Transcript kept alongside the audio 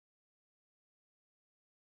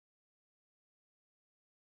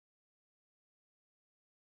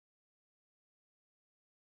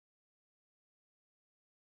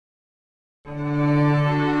ThinkTech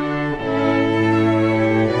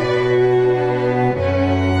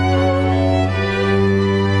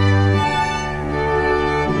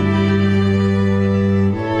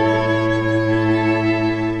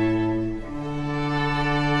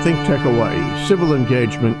Hawaii. Civil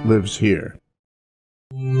engagement lives here.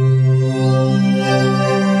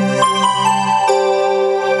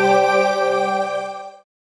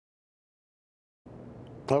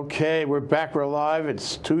 Okay, we're back. We're live.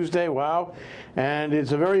 It's Tuesday. Wow. And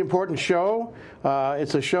it's a very important show.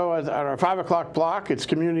 It's a show at our 5 o'clock block. It's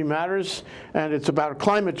Community Matters, and it's about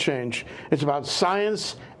climate change. It's about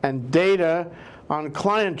science and data on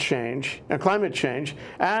climate change.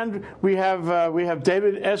 And we have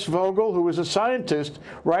David S. Vogel, who is a scientist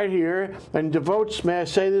right here and devotes, may I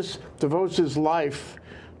say this, devotes his life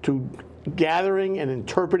to gathering and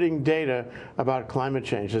interpreting data about climate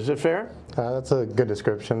change. Is it fair? That's a good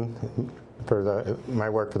description for my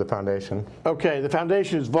work for the foundation. Okay, the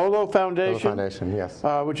foundation is Volo Foundation. Volo Foundation, yes.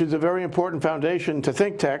 Which is a very important foundation to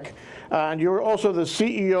ThinkTech. And you're also the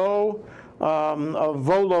CEO of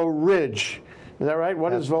Volo Ridge. Is that right?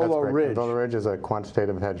 What is Volo Ridge? Volo Ridge is a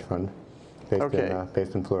quantitative hedge fund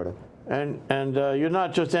based in Florida. And you're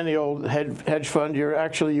not just any old hedge fund. You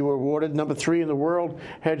were awarded #3 in the world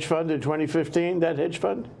hedge fund in 2015. That hedge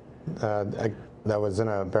fund? That was in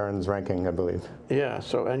a Barron's ranking, I believe. Yeah.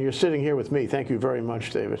 So, and you're sitting here with me. Thank you very much,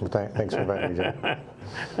 David. Well, thanks for inviting me, Jay.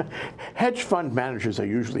 Hedge fund managers are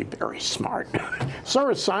usually very smart. So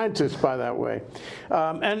are scientists, by that way.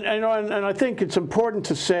 And I think it's important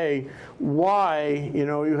to say why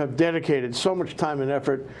you have dedicated so much time and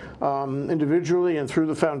effort individually and through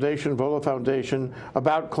the foundation, Volo Foundation,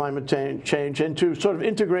 about climate change, and to sort of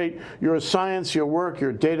integrate your science, your work,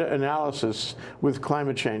 your data analysis with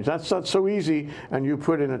climate change. That's not so easy, and you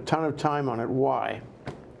put in a ton of time on it. Why?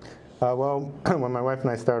 Well, when my wife and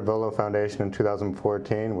I started Volo Foundation in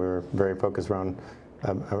 2014, we were very focused around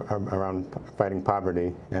fighting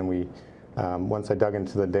poverty, and we once I dug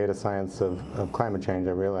into the data science of climate change,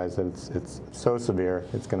 I realized that it's so severe,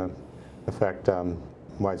 it's going to affect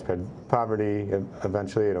widespread poverty.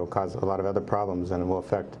 Eventually, it'll cause a lot of other problems, and it will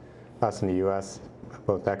affect us in the U.S.,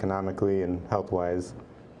 both economically and health-wise,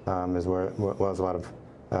 as well as a lot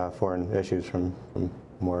of foreign issues from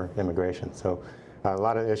more immigration. So a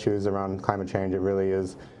lot of issues around climate change. It really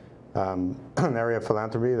is an area of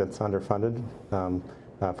philanthropy that's underfunded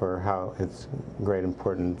for how it's great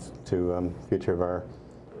importance to future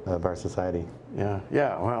of our society. Yeah.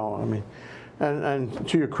 Well, I mean, and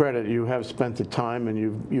to your credit, you have spent the time, and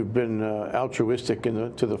you've been altruistic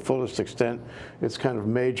to the fullest extent. It's kind of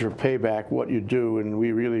major payback what you do, and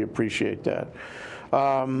we really appreciate that.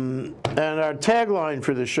 And our tagline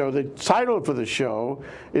for the show, the title for the show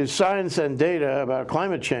is Science and Data About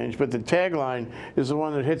Climate Change, but the tagline is the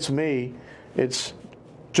one that hits me. It's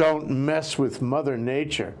Don't Mess with Mother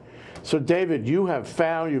Nature. So David, you've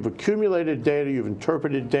accumulated data, you've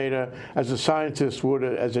interpreted data as a scientist would,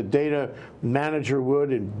 as a data manager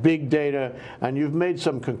would in big data, and you've made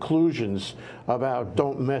some conclusions about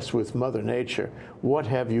don't mess with Mother Nature. What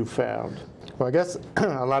have you found? Well, I guess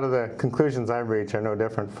a lot of the conclusions I've reached are no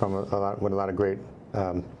different from what a lot of great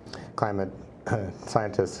climate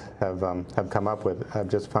scientists have come up with. I've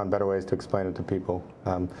just found better ways to explain it to people.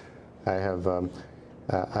 I have a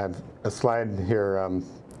slide here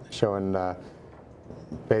showing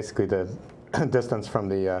basically the distance from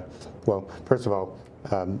the, well, first of all,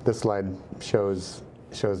 this slide shows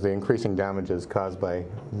the increasing damages caused by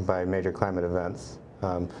major climate events.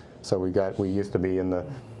 So we used to be in the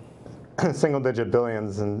single-digit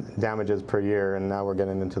billions in damages per year, and now we're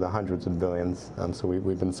getting into the hundreds of billions. So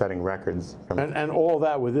we've been setting records. And all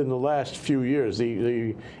that within the last few years.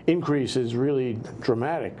 The increase is really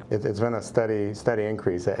dramatic. It's been a steady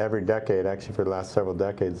increase. Every decade, actually, for the last several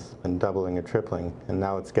decades, been doubling or tripling. And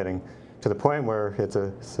now it's getting to the point where it's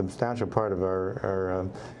a substantial part of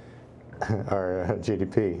our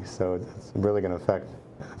GDP. So it's really going to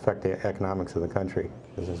affect the economics of the country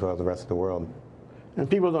as well as the rest of the world. And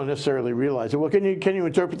people don't necessarily realize it. Well, can you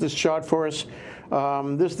interpret this chart for us?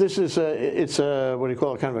 This is it's a, what do you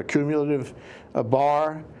call it, kind of a cumulative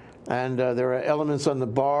bar, and there are elements on the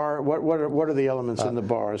bar. What are the elements in the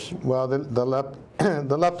bars? Well, the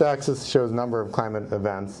left axis shows number of climate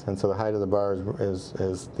events, and so the height of the bar is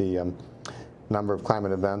the number of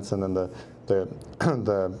climate events, and then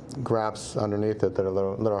the graphs underneath it that are a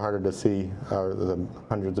little harder to see are the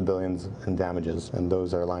hundreds of billions in damages, and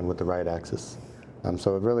those are aligned with the right axis.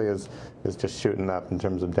 So it really is just shooting up in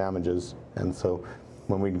terms of damages. And so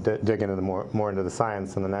when we dig into more into the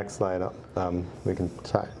science in the next slide, we can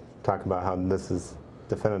talk about how this is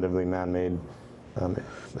definitively man-made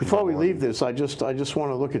Before we leave this, I just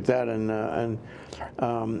want to look at that and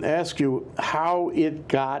ask you how it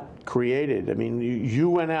got created. I mean, you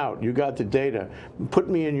went out, you got the data. Put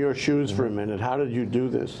me in your shoes for a minute. How did you do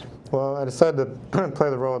this? Well, I decided to play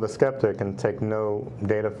the role of the skeptic and take no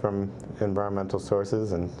data from environmental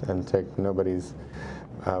sources and take nobody's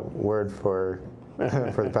word for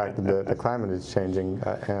the fact that the climate is changing.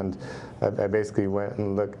 And I basically went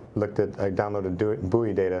and I downloaded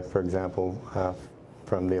buoy data, for example,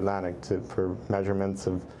 from the Atlantic for measurements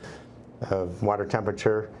of water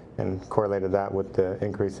temperature and correlated that with the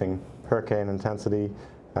increasing hurricane intensity.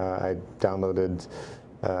 I downloaded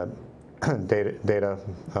data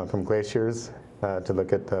from glaciers to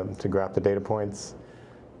look at to graph the data points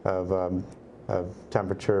of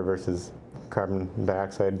temperature versus carbon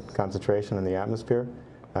dioxide concentration in the atmosphere,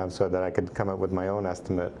 so that I could come up with my own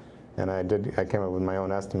estimate. And I came up with my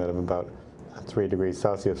own estimate of about 3 degrees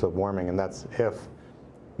Celsius of warming, and that's if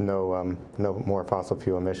no more fossil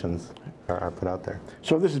fuel emissions are put out there.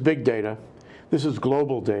 So this is big data. This is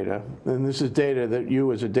global data, and this is data that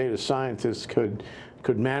you as a data scientist could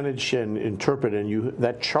manage and interpret, and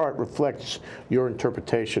that chart reflects your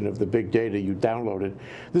interpretation of the big data you downloaded.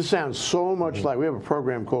 This sounds so much like, we have a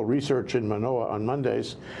program called Research in Manoa on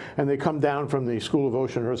Mondays, and they come down from the School of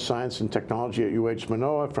Ocean, Earth Science and Technology at UH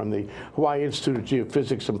Manoa, from the Hawaii Institute of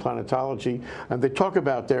Geophysics and Planetology, and they talk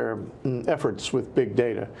about their efforts with big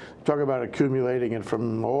data. They talk about accumulating it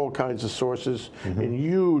from all kinds of sources in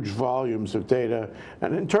huge volumes of data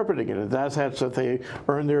and interpreting it. And that's how they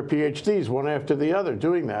earn their PhDs one after the other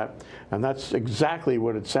doing that, and that's exactly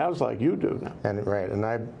what it sounds like you do now. And right, and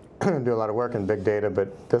I do a lot of work in big data,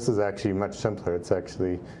 but this is actually much simpler. It's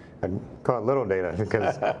actually, I call it little data,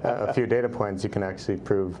 because a few data points you can actually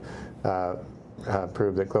prove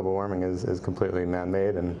that global warming is completely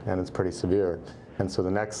man-made and it's pretty severe. And so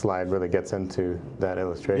the next slide really gets into that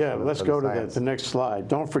illustration. Yeah, let's go to the next slide.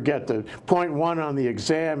 Don't forget, the point 1 on the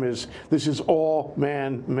exam is this is all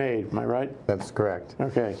man-made. Am I right? That's correct.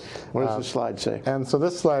 Okay. What does the slide say? And so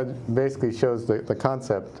this slide basically shows the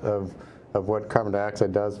concept of what carbon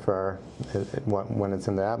dioxide does for when it's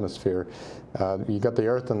in the atmosphere. You got the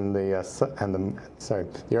Earth and the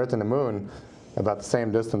Earth and the Moon about the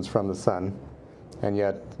same distance from the sun, and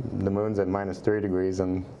yet the Moon's at -3 degrees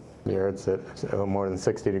and the Earth's at more than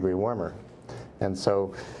 60 degrees warmer. And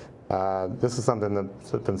so this is something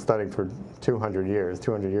that's been studied for 200 years.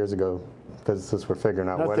 200 years ago, physicists were figuring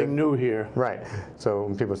out nothing new here. Right. So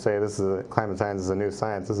when people say climate science is a new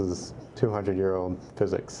science, this is 200-year-old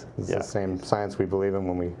physics. It's the same science we believe in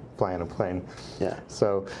when we fly in a plane. Yeah.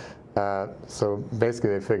 So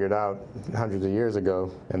basically they figured out hundreds of years ago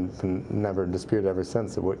and never disputed ever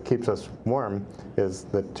since that what keeps us warm is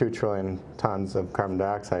the 2 trillion tons of carbon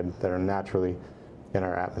dioxide that are naturally in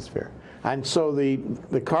our atmosphere. And so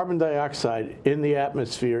the carbon dioxide in the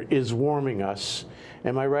atmosphere is warming us.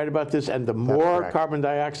 Am I right about this? And the more carbon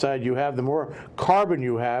dioxide you have, the more carbon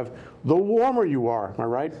you have, the warmer you are. Am I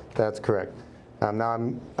right? That's correct. Now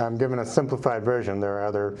I'm giving a simplified version. There are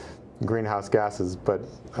other greenhouse gases, but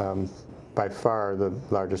by far the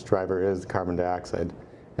largest driver is carbon dioxide.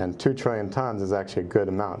 And 2 trillion tons is actually a good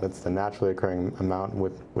amount. That's the naturally occurring amount.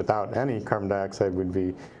 Without any carbon dioxide, we'd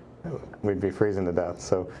be freezing to death.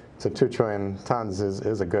 So 2 trillion tons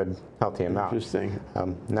is a good, healthy amount. Interesting.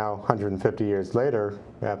 Now, 150 years later,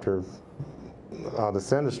 after all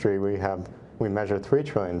this industry, we measure 3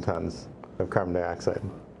 trillion tons of carbon dioxide.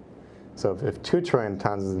 So if 2 trillion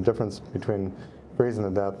tons is the difference between freezing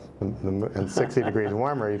to death and 60 degrees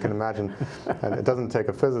warmer, you can imagine, and it doesn't take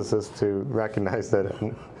a physicist to recognize that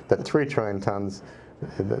 3 trillion tons,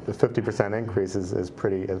 the 50% increase is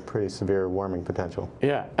pretty severe warming potential.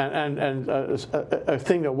 Yeah, and a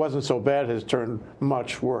thing that wasn't so bad has turned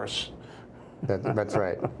much worse. That's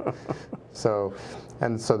right. So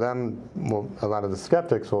then a lot of the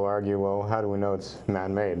skeptics will argue, well, how do we know it's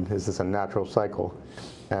man-made? Is this a natural cycle?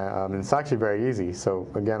 It's actually very easy. So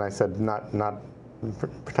again, I said not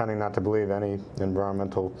pretending not to believe any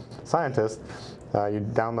environmental scientist. You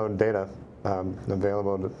download data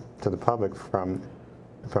available to the public from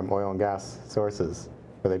oil and gas sources,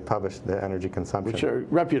 where they publish the energy consumption. Which are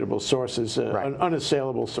reputable sources,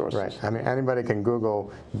 unassailable sources. Right. I mean, anybody can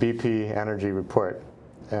Google BP energy report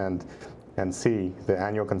and see the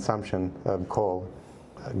annual consumption of coal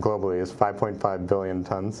globally is 5.5 billion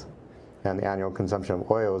tons, and the annual consumption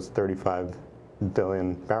of oil is 35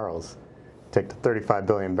 billion barrels. Take the 35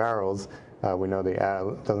 billion barrels, we know it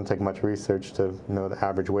doesn't take much research to know the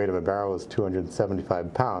average weight of a barrel is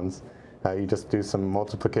 275 pounds. You just do some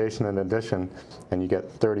multiplication and addition, and you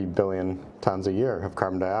get 30 billion tons a year of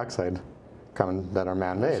carbon dioxide that are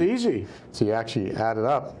man-made. It's easy. So you actually add it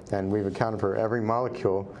up, and we've accounted for every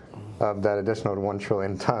molecule of that additional 1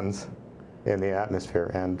 trillion tons in the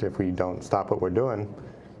atmosphere. And if we don't stop what we're doing,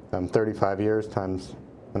 35 years times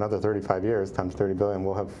another 35 years times 30 billion,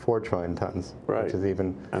 we'll have 4 trillion tons, right, which is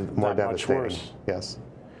even and more that much devastating. Worse. Yes.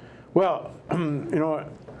 Well, you know,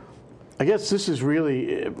 I guess this is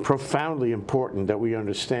really profoundly important that we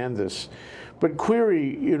understand this. But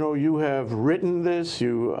Query, you know, you have written this. I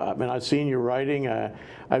mean, I've seen your writing.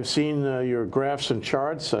 I've seen your graphs and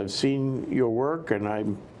charts. I've seen your work, and I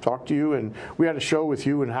talked to you. And we had a show with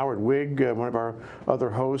you and Howard Wigg, one of our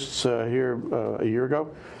other hosts here a year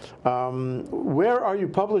ago. Where are you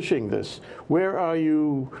publishing this? Where are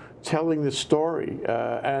you telling the story?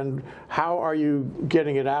 And how are you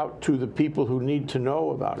getting it out to the people who need to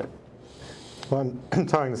know about it? Well, I'm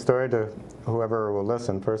telling the story to whoever will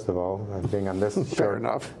listen, first of all. Being on this Fair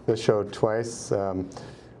enough. This show twice, I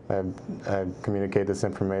communicate this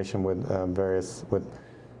information with various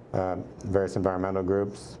environmental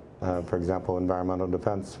groups. For example, Environmental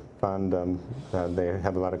Defense Fund. They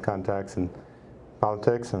have a lot of contacts in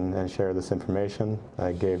politics and share this information.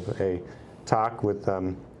 I gave a talk with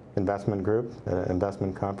investment group,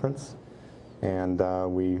 investment conference, and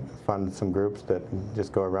we fund some groups that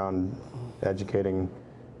just go around educating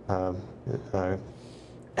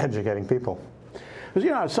people. Because,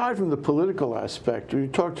 you know, aside from the political aspect, you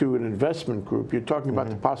talk to an investment group, you're talking about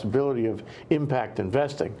the possibility of impact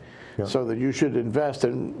investing. Yeah. So that you should invest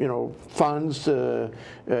in, you know, funds,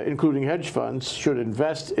 including hedge funds, should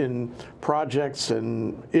invest in projects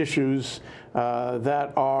and issues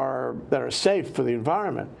that are safe for the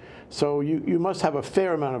environment. So you must have a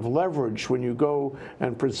fair amount of leverage when you go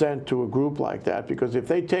and present to a group like that, because if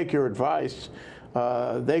they take your advice,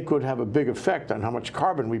 they could have a big effect on how much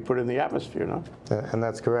carbon we put in the atmosphere, no? And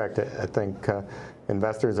that's correct. I think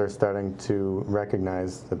investors are starting to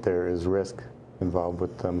recognize that there is risk involved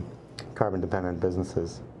with carbon-dependent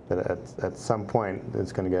businesses. That at some point, the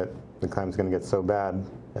climate's going to get so bad,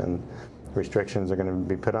 and restrictions are going to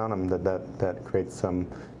be put on them that creates some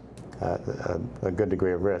a good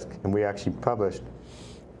degree of risk. And we actually published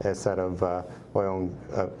a set of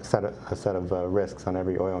risks on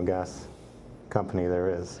every oil and gas company there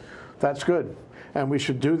is. That's good, and we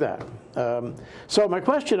should do that. So my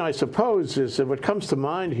question, I suppose, is what comes to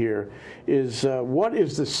mind here is what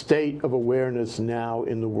is the state of awareness now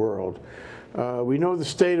in the world? We know the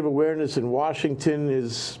state of awareness in Washington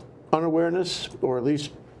is unawareness, or at least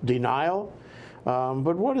denial.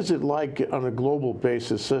 But what is it like on a global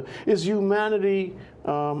basis? Is humanity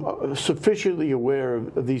sufficiently aware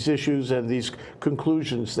of these issues and these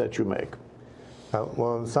conclusions that you make?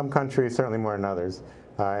 Well, in some countries, certainly more than others.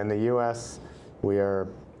 In the U.S., we are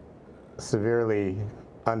severely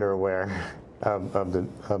underaware of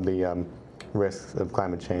the risks of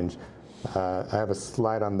climate change. I have a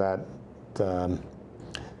slide on that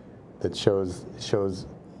that shows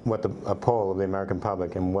what a poll of the American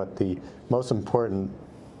public and what the most important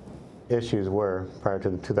issues were prior to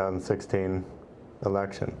the 2016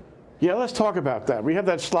 election. Yeah, let's talk about that. We have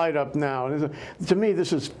that slide up now. To me,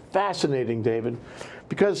 this is fascinating, David,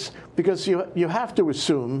 because you have to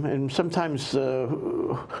assume, and sometimes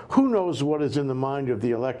who knows what is in the mind of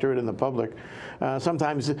the electorate and the public.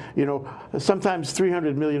 Sometimes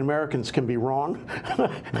 300 million Americans can be wrong.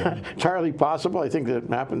 Entirely possible. I think that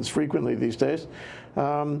happens frequently these days.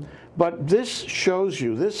 But this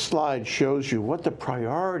slide shows you what the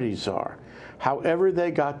priorities are. However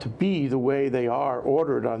they got to be the way they are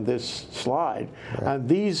ordered on this slide. Right. And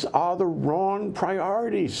these are the wrong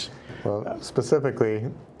priorities. Well, specifically,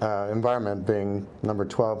 environment being number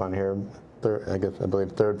 12 on here, I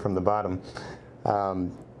believe third from the bottom,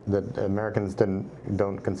 that Americans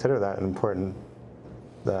don't consider that an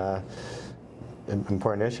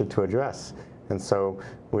important issue to address. And so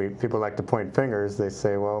people like to point fingers. They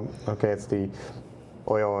say, well, okay, it's the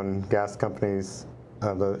oil and gas companies,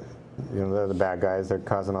 they're the bad guys. They're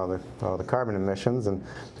causing all the carbon emissions. And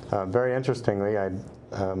very interestingly, I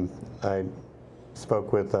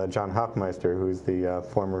spoke with John Hofmeister, who's the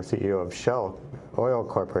former CEO of Shell Oil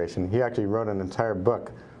Corporation. He actually wrote an entire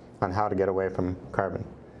book on how to get away from carbon,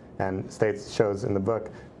 and shows in the book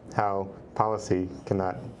how policy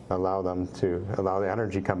cannot allow the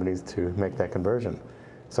energy companies to make that conversion.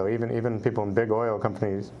 So even people in big oil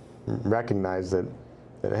companies recognize that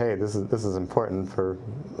hey, this is important for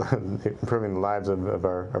improving the lives of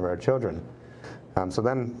our children. So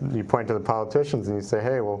then you point to the politicians and you say,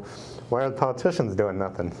 hey, well, why are the politicians doing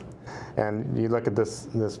nothing? And you look at this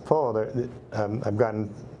poll. I've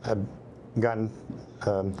gotten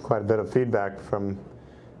quite a bit of feedback from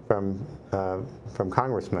from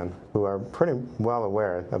congressmen who are pretty well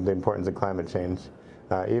aware of the importance of climate change.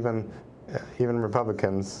 Even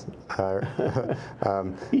Republicans are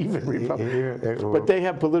even Republicans. But they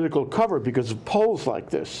have political cover because of polls like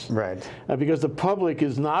this. Right. Because the public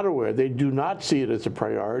is not aware. They do not see it as a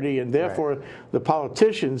priority, and therefore the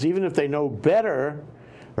politicians, even if they know better,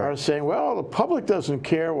 are saying, well, the public doesn't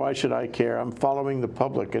care, why should I care? I'm following the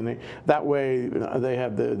public. And that way they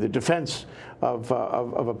have the defense of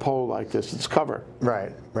a poll like this. It's cover.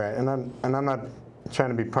 Right, right. And I'm not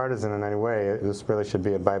trying to be partisan in any way. This really should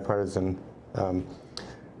be a bipartisan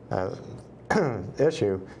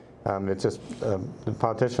issue. It's just the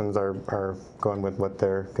politicians are going with what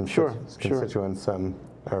their constituents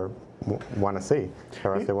want to see,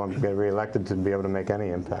 or else they won't get reelected to be able to make any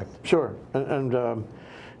impact. Sure. And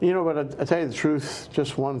you know, but I tell you the truth,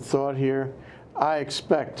 just one thought here. I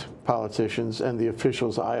expect politicians and the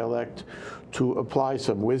officials I elect to apply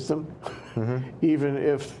some wisdom, even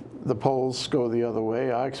if the polls go the other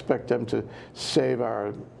way. I expect them to save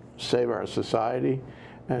our society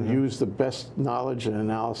and use the best knowledge and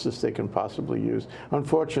analysis they can possibly use.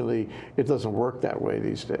 Unfortunately, it doesn't work that way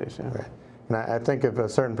these days. Yeah. Right. And I think if a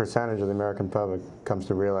certain percentage of the American public comes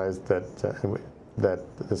to realize that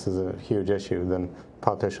this is a huge issue, then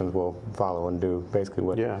politicians will follow and do basically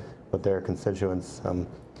what their constituents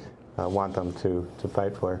want them to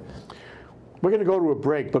fight for. We're going to go to a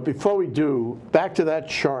break, but before we do, back to that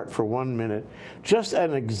chart for 1 minute. Just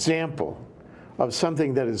an example of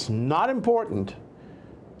something that is not important,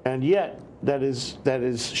 and yet that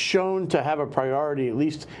is shown to have a priority, at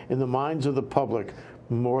least in the minds of the public,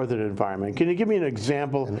 more than environment. Can you give me an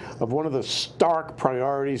example of one of the stark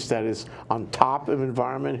priorities that is on top of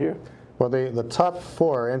environment here? Well, the top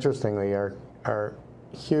four, interestingly, are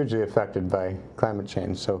hugely affected by climate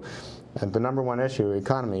change. So the number one issue,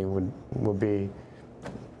 economy, will be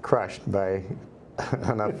crushed by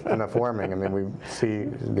enough warming. I mean, we see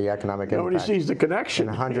the economic impact. Nobody sees the connection.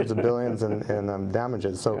 And hundreds of billions in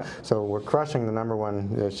damages. So we're crushing the number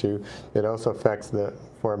one issue. It also affects the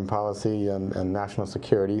foreign policy and national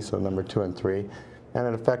security, so number 2 and 3. And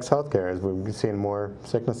it affects healthcare, as we've seen more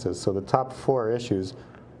sicknesses. So the top four issues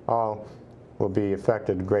all will be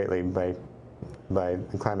affected greatly by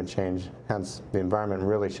climate change. Hence, the environment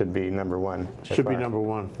really should be number one. Should be number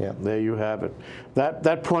one. Yeah. There you have it.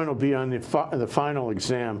 That point will be on the final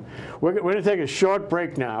exam. We're going to take a short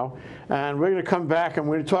break now, and we're going to come back and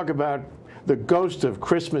we're going to talk about the ghost of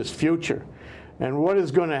Christmas future and what is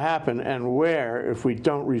going to happen and where if we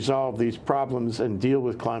don't resolve these problems and deal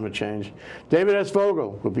with climate change. David S.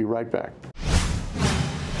 Vogel will be right back.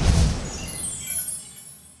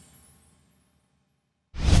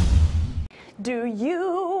 Do you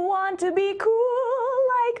want to be cool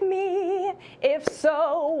like me? If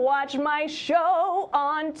so, watch my show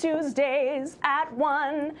on Tuesdays at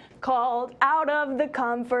 1 called Out of the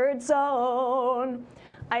Comfort Zone.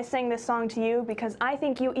 I sang this song to you because I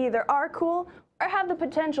think you either are cool or have the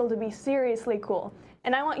potential to be seriously cool.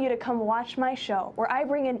 And I want you to come watch my show where I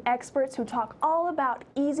bring in experts who talk all about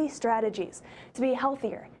easy strategies to be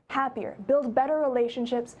healthier, happier, build better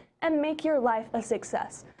relationships, and make your life a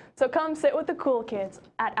success. So come sit with the cool kids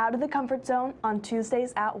at Out of the Comfort Zone on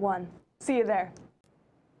Tuesdays at 1. See you there.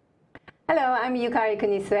 Hello, I'm Yukari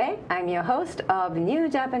Kunisue. I'm your host of new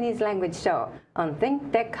Japanese language show on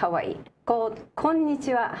ThinkTech Hawaii called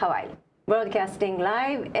Konnichiwa Hawaii, broadcasting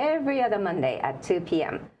live every other Monday at 2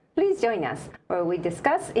 p.m. Please join us where we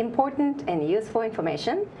discuss important and useful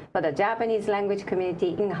information for the Japanese language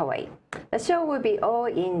community in Hawaii. The show will be all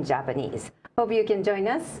in Japanese. Hope you can join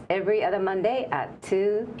us every other Monday at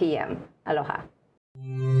 2 p.m. Aloha.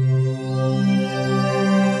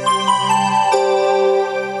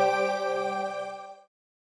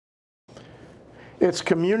 It's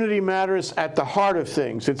community matters at the heart of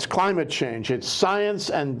things. It's climate change. It's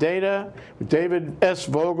science and data. David S.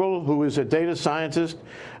 Vogel, who is a data scientist,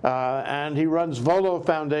 and he runs Volo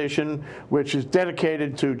Foundation, which is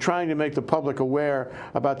dedicated to trying to make the public aware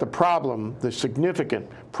about the problem, the significant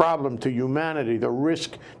problem to humanity, the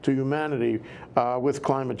risk to humanity with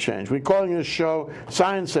climate change. We're calling this show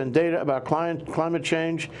Science and Data about Climate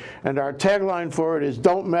Change, and our tagline for it is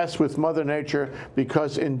 "Don't mess with Mother Nature,"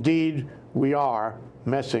 because indeed we are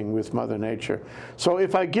messing with Mother Nature. So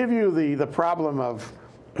if I give you the problem of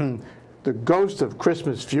the ghost of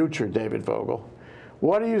Christmas future, David Vogel,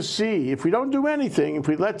 what do you see? If we don't do anything, if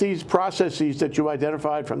we let these processes that you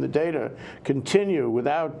identified from the data continue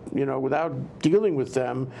without dealing with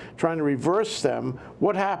them, trying to reverse them,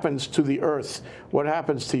 what happens to the Earth? What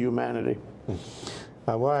happens to humanity?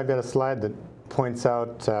 Well, I've got a slide that points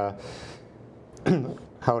out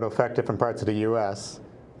how it'll affect different parts of the U.S.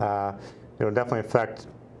 It'll definitely affect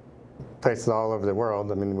places all over the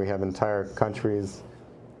world. I mean, we have entire countries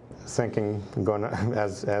sinking, going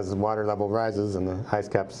as water level rises and the ice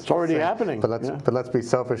caps. It's already happening. But let's be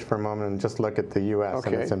selfish for a moment and just look at the U.S.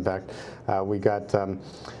 and its impact. We got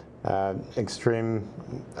extreme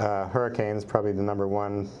hurricanes, probably the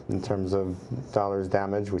 #1 in terms of dollars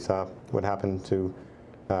damage. We saw what happened to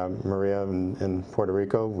Maria in Puerto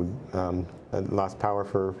Rico. We lost power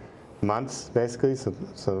for months, basically.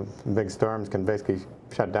 So big storms can basically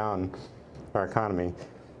shut down our economy.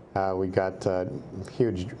 We got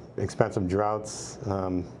huge, expensive droughts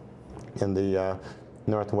in the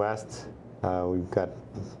Northwest. We've got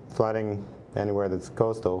flooding anywhere that's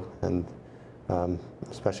coastal, and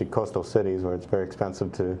especially coastal cities where it's very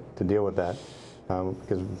expensive to deal with that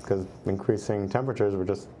because increasing temperatures were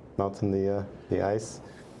just melting the ice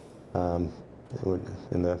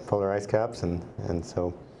in the polar ice caps, and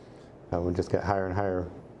so we just get higher and higher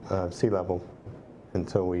sea level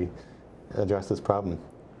until we address this problem.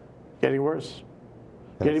 Getting worse,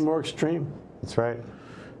 getting more extreme. That's right.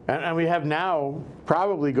 And we have now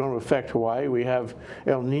probably going to affect Hawaii. We have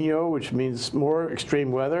El Nino, which means more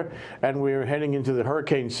extreme weather, and we're heading into the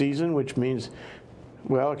hurricane season, which means,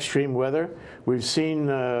 well, extreme weather. We've seen,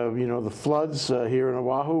 the floods here in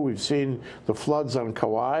Oahu. We've seen the floods on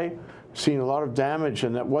Kauai. Seen a lot of damage,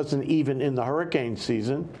 and that wasn't even in the hurricane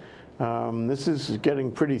season. This is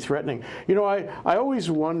getting pretty threatening. You know, I always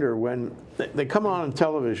wonder when they come on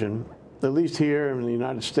television, at least here in the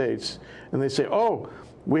United States, and they say, oh,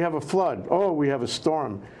 we have a flood, oh, we have a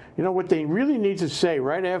storm. You know, what they really need to say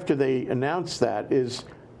right after they announce that is,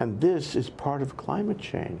 and this is part of climate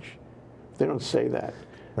change. They don't say that.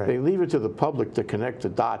 Right. They leave it to the public to connect the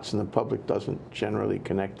dots, and the public doesn't generally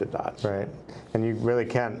connect the dots. Right, and you really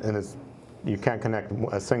can't, you can't connect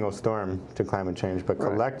a single storm to climate change, but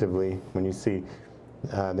collectively, when you see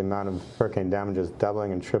the amount of hurricane damages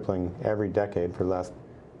doubling and tripling every decade for the last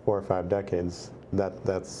 4 or 5 decades,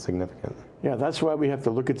 that's significant. Yeah, that's why we have to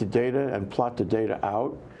look at the data and plot the data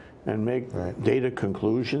out and make data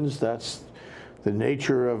conclusions. That's the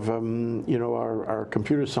nature of our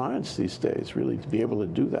computer science these days, really, to be able to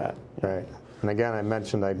do that. Right. And again, I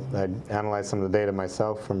mentioned I analyzed some of the data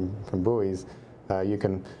myself from buoys. You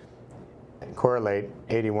can correlate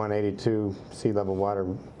 81, 82 sea level water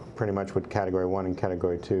pretty much with Category 1 and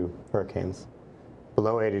Category 2 hurricanes.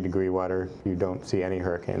 Below 80 degree water, you don't see any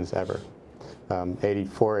hurricanes ever.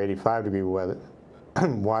 84, 85 degree water,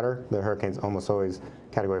 the hurricane's almost always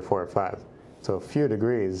Category 4 or 5. So a few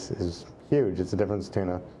degrees is huge. It's the difference between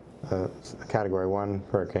a Category 1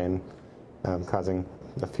 hurricane causing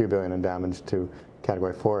a few billion in damage to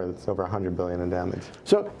Category 4 that's over 100 billion in damage.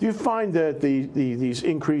 So do you find that these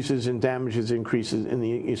increases in damages, increases in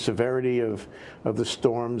the severity of the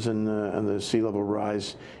storms and the sea level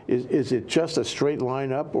rise, is it just a straight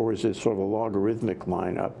line up, or is it sort of a logarithmic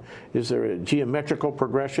line up? Is there a geometrical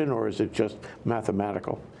progression, or is it just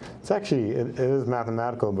mathematical? It's actually, it is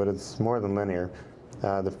mathematical, but it's more than linear.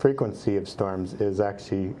 The frequency of storms is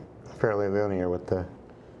actually fairly linear with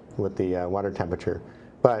the water temperature.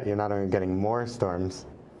 But you're not only getting more storms,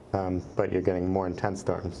 but you're getting more intense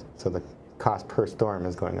storms. So the cost per storm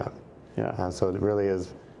is going up. Yeah. So it really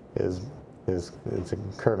is it's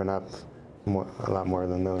curving up a lot more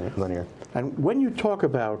than linear. And when you talk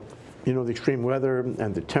about, the extreme weather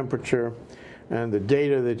and the temperature and the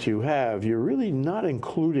data that you have, you're really not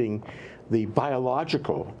including the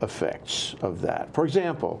biological effects of that. For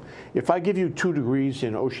example, if I give you 2 degrees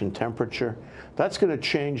in ocean temperature, that's going to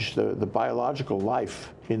change the biological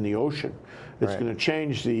life in the ocean. It's going to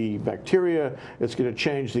change the bacteria. It's going to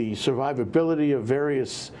change the survivability of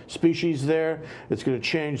various species there. It's going to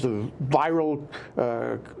change the viral,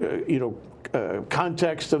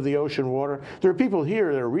 context of the ocean water. There are people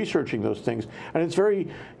here that are researching those things, and it's very,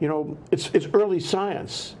 it's early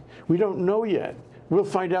science. We don't know yet. We'll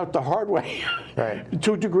find out the hard way. Right.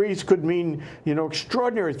 2 degrees could mean,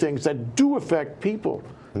 extraordinary things that do affect people.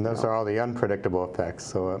 And those are all the unpredictable effects.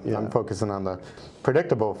 So I'm focusing on the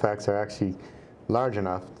predictable effects are actually large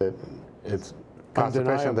enough that it's cost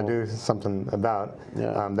efficient to do something about.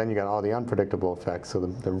 Yeah. Then you got all the unpredictable effects. So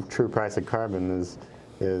the true price of carbon is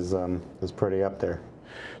pretty up there.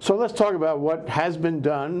 So let's talk about what has been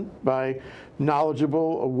done by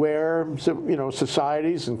knowledgeable, aware,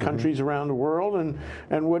 societies and countries around the world,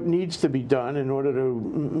 and what needs to be done in order to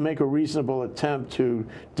make a reasonable attempt to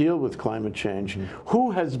deal with climate change.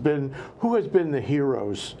 Who has been the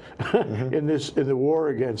heroes in the war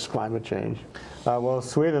against climate change? Well,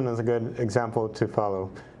 Sweden is a good example to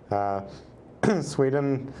follow.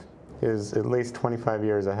 Sweden is at least 25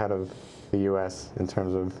 years ahead of the U.S. in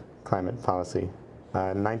terms of climate policy.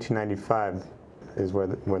 1995 is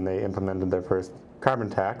when they implemented their first carbon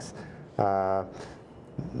tax.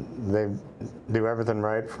 They do everything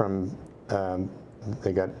right from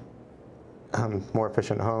they got more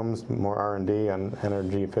efficient homes, more R&D on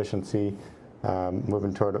energy efficiency,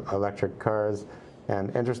 moving toward electric cars,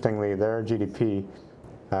 and interestingly, their GDP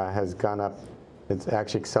has gone up. It's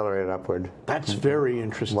actually accelerated upward. That's very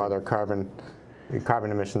interesting. While their carbon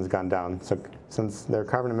emissions gone down. So since their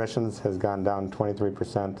carbon emissions has gone down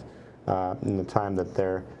 23% in the time that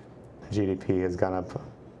their GDP has gone up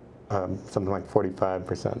something like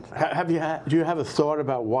 45%. Do you have a thought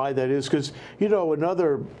about why that is? Because, you know,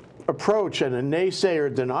 another approach and a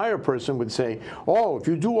naysayer, denier person would say, oh, if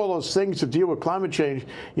you do all those things to deal with climate change,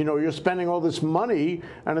 you know, you're spending all this money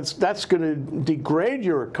and that's going to degrade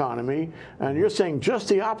your economy. And you're saying just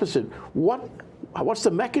the opposite. What's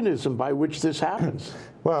the mechanism by which this happens?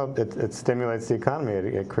 Well, it stimulates the economy.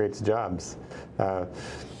 It creates jobs.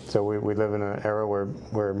 So we live in an era where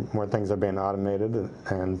more things are being automated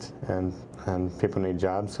and people need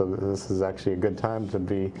jobs. So this is actually a good time to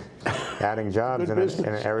be adding jobs in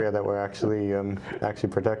an area that will actually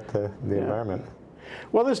protect the environment.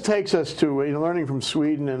 Well, this takes us to learning from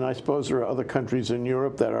Sweden, and I suppose there are other countries in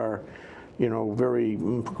Europe that are, you know, very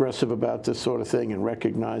progressive about this sort of thing and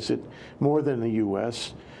recognize it more than the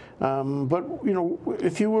U.S. But, you know,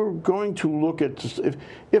 if you were going to look at,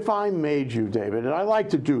 if I made you, David, and I like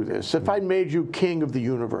to do this, if I made you king of the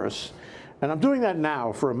universe, and I'm doing that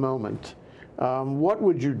now for a moment, what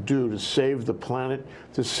would you do to save the planet,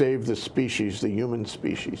 to save the species, the human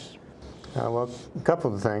species? Well, a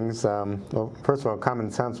couple of things. Well, first of all,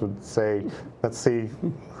 common sense would say, let's see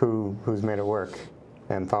who's made it work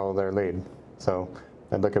and follow their lead. So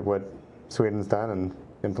I'd look at what Sweden's done and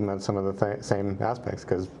implement some of the same aspects,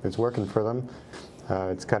 because it's working for them.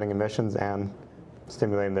 It's cutting emissions and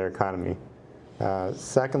stimulating their economy.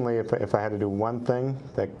 Secondly, if I had to do one thing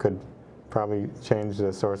that could probably change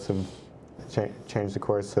the change the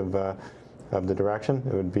course of the direction,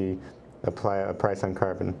 it would be apply a price on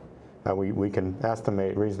carbon. We can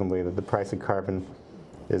estimate reasonably that the price of carbon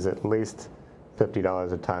is at least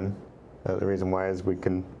 $50 a ton. The reason why is we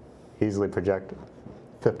can easily project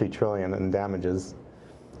 50 trillion in damages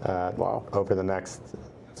over the next,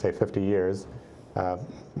 say, 50 years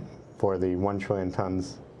for the 1 trillion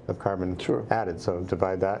tons of carbon added. So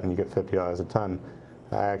divide that and you get $50 a ton.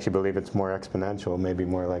 I actually believe it's more exponential, maybe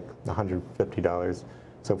more like $150.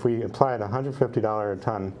 So if we applied $150 a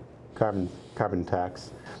ton carbon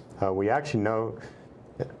tax, we actually know,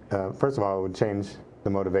 first of all, it would change the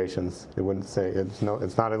motivations. It wouldn't say, it's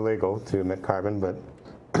not illegal to emit carbon, but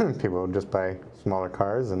people would just buy smaller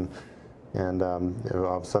cars, and it will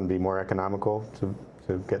all of a sudden be more economical to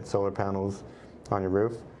get solar panels on your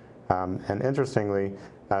roof. And interestingly,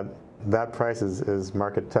 that price is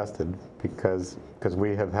market tested because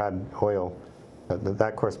we have had oil.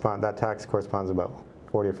 That tax corresponds to about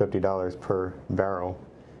 $40 or $50 per barrel.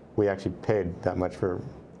 We actually paid that much for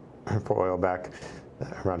oil back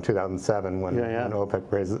around 2007 when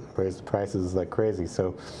OPEC raised the prices like crazy.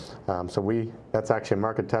 So that's actually a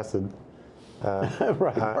market tested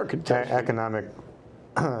economic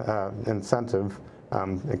incentive.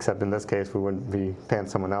 Except in this case, we wouldn't be paying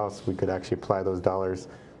someone else. We could actually apply those dollars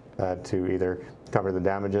to either cover the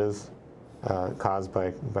damages caused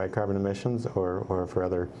by carbon emissions or for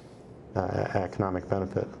other economic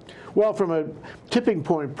benefit. Well, from a tipping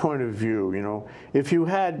point of view, you know, if you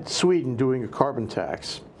had Sweden doing a carbon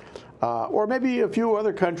tax, or maybe a few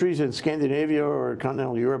other countries in Scandinavia or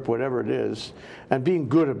continental Europe, whatever it is, and being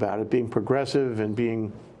good about it, being progressive and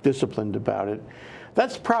being disciplined about it,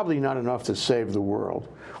 that's probably not enough to save the world.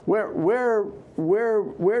 Where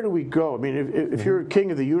do we go? I mean, if you're king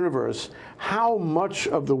of the universe, how much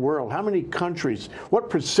of the world, how many countries, what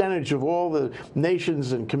percentage of all the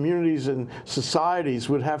nations and communities and societies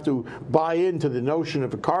would have to buy into the notion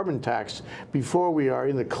of a carbon tax before we are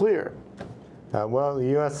in the clear? Well, the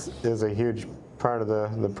U.S. is a huge part of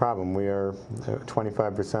the problem. We are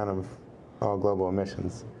 25% of all global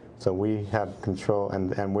emissions. So we have control,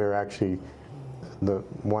 and we're actually the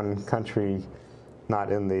one country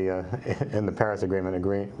not in the Paris Agreement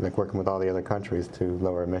like working with all the other countries to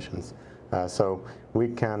lower emissions. So we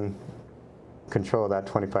can control that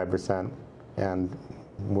 25%, and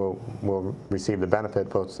we'll receive the benefit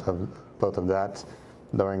both of that,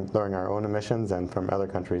 lowering our own emissions, and from other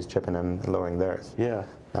countries chipping in and lowering theirs. Yeah.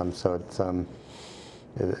 So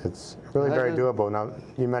it's really very doable. Now,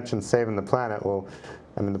 you mentioned saving the planet. Well,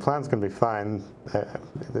 I mean, the planet's going to be fine.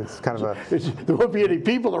 It's kind of there won't be any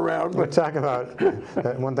people around. We're talking about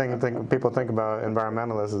one thing people think about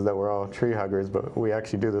environmentalists is that we're all tree huggers, but we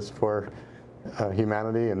actually do this for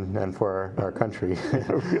humanity and for our country.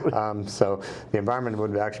 So the environment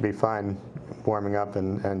would actually be fine warming up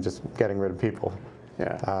and just getting rid of people.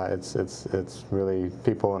 Yeah. It's really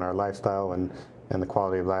people and our lifestyle and the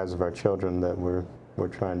quality of lives of our children that we're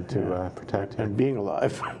trying to protect here. And being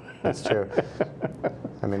alive. That's true.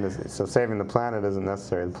 I mean, so saving the planet isn't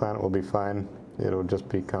necessary. The planet will be fine. It'll just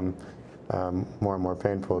become more and more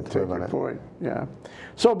painful to live on it. Point. Yeah.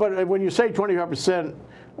 So, but when you say 25%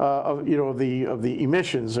 of the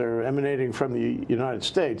emissions are emanating from the United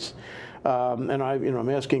States, and I'm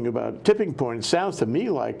asking about tipping point. It sounds to me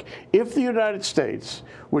like if the United States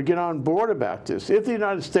would get on board about this, if the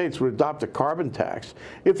United States would adopt a carbon tax,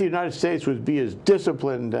 if the United States would be as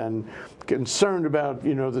disciplined and concerned about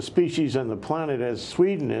the species and the planet as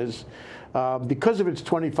Sweden is, because of its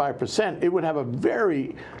 25%, it would have a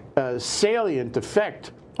very salient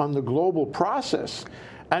effect on the global process.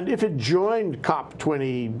 And if it joined COP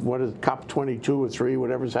 22 or 3,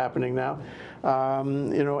 whatever's happening now,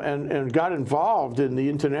 and got involved in the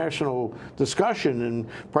international discussion and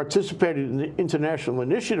participated in the international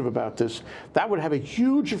initiative about this, that would have a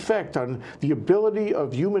huge effect on the ability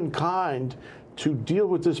of humankind to deal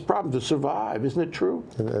with this problem, to survive. Isn't it true?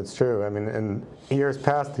 It's true. I mean, in years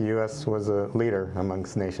past, the U.S. was a leader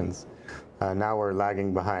amongst nations. Now we're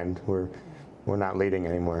lagging behind. We're not leading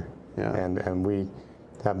anymore. Yeah. And we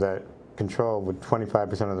have that control with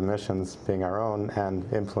 25% of the emissions being our own and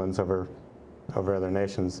influence over other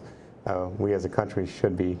nations. We as a country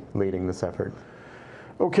should be leading this effort.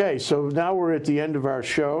 Okay, so now we're at the end of our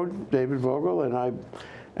show, David Vogel,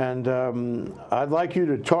 and I'd like you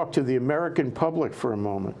to talk to the American public for a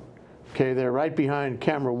moment. Okay, they're right behind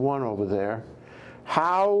camera 1 over there.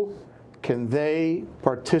 How can they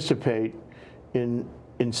participate in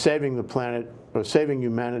saving the planet, or saving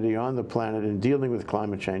humanity on the planet and dealing with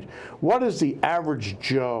climate change? What does the average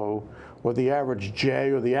Joe or the average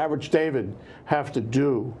Jay or the average David have to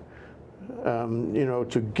do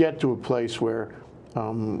to get to a place where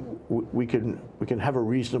we can have a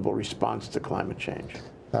reasonable response to climate change?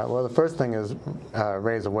 Well, the first thing is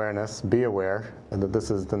raise awareness, be aware that this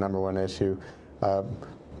is the #1 issue.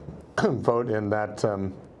 Vote in that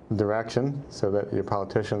direction so that your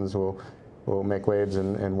politicians will make waves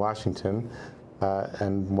in Washington.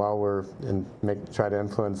 And while we're try to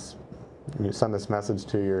influence, send this message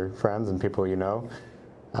to your friends and people you know.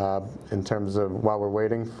 In terms of while we're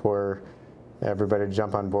waiting for everybody to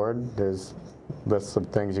jump on board, there's lists of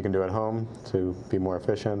things you can do at home to be more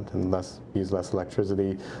efficient and use less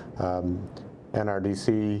electricity.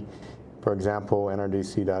 NRDC, for example,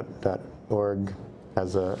 nrdc.org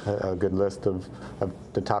has a good list of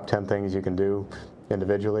the top 10 things you can do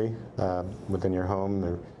individually within your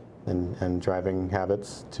home and driving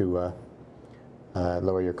habits to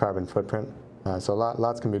lower your carbon footprint. So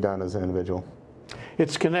lots can be done as an individual.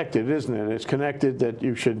 It's connected, isn't it? It's connected that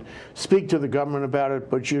you should speak to the government about it,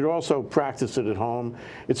 but you'd also practice it at home.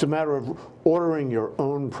 It's a matter of ordering your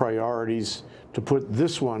own priorities to put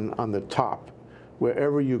this one on the top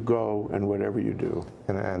wherever you go and whatever you do.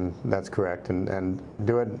 And that's correct. And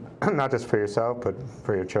do it not just for yourself, but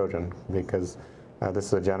for your children, because this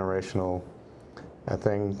is a generational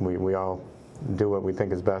thing. We all do what we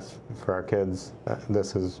think is best for our kids.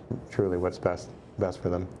 This is truly what's best for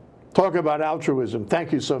them. Talk about altruism.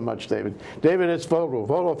 Thank you so much, David. David S. Vogel,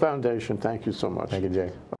 Vogel Foundation. Thank you so much. Thank you,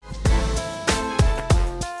 Jay.